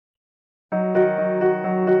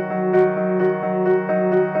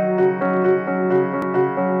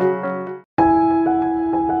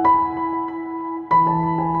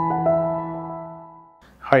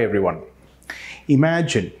Hi everyone.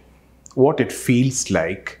 Imagine what it feels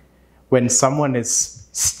like when someone is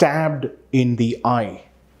stabbed in the eye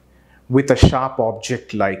with a sharp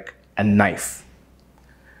object like a knife.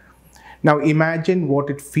 Now imagine what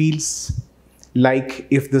it feels like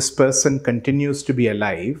if this person continues to be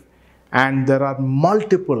alive and there are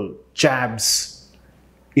multiple jabs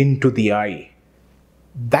into the eye.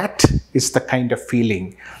 That is the kind of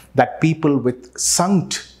feeling that people with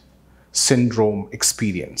SUNCT syndrome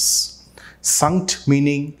experience. SUNCT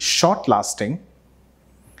meaning short-lasting,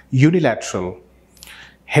 unilateral,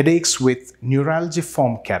 headaches with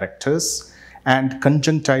neuralgiform characters, and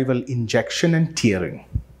conjunctival injection and tearing.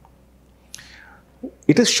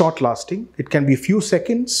 It is short-lasting. It can be a few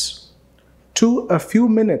seconds to a few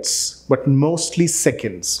minutes, but mostly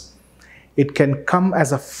seconds. It can come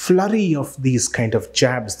as a flurry of these kind of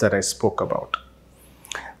jabs that I spoke about.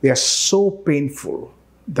 They are so painful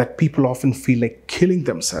that people often feel like killing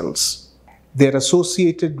themselves. They're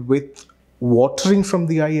associated with watering from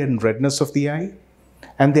the eye and redness of the eye,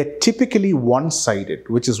 and they're typically one-sided,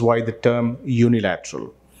 which is why the term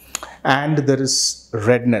unilateral. And there is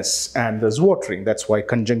redness and there's watering. That's why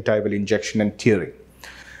conjunctival injection and tearing.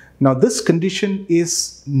 Now, this condition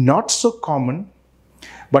is not so common,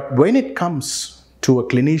 but when it comes to a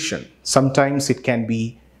clinician, sometimes it can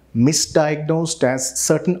be misdiagnosed as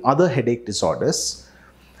certain other headache disorders,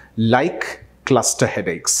 like cluster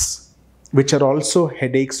headaches, which are also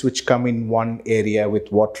headaches which come in one area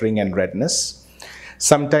with watering and redness.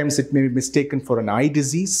 Sometimes it may be mistaken for an eye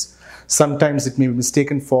disease. Sometimes it may be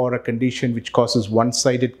mistaken for a condition which causes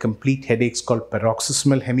one-sided complete headaches called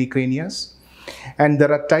paroxysmal hemicranias. And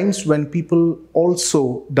there are times when people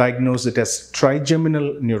also diagnose it as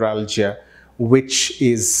trigeminal neuralgia, which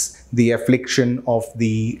is the affliction of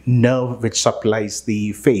the nerve which supplies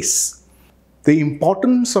the face. The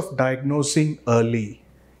importance of diagnosing early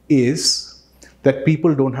is that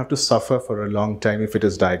people don't have to suffer for a long time if it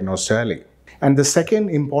is diagnosed early. And the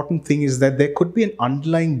second important thing is that there could be an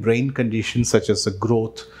underlying brain condition such as a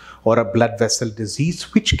growth or a blood vessel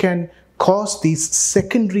disease which can cause these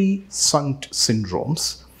secondary SUNCT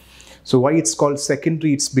syndromes. So why it's called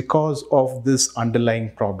secondary? It's because of this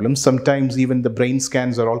underlying problem. Sometimes even the brain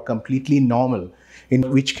scans are all completely normal,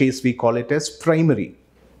 in which case we call it as primary.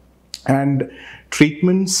 And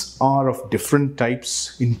treatments are of different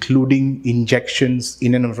types, including injections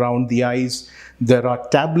in and around the eyes. There are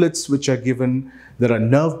tablets which are given. There are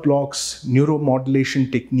nerve blocks,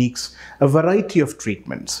 neuromodulation techniques, a variety of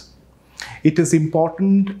treatments. It is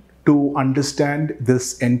important to understand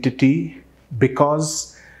this entity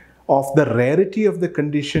because of the rarity of the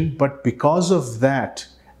condition, but because of that,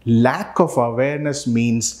 lack of awareness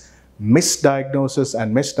means misdiagnosis,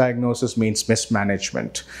 and misdiagnosis means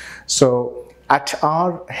mismanagement. So at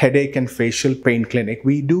our headache and facial pain clinic,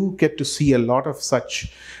 we do get to see a lot of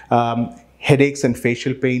such headaches and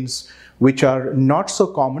facial pains which are not so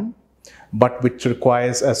common, but which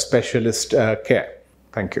requires a specialist care.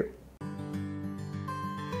 Thank you.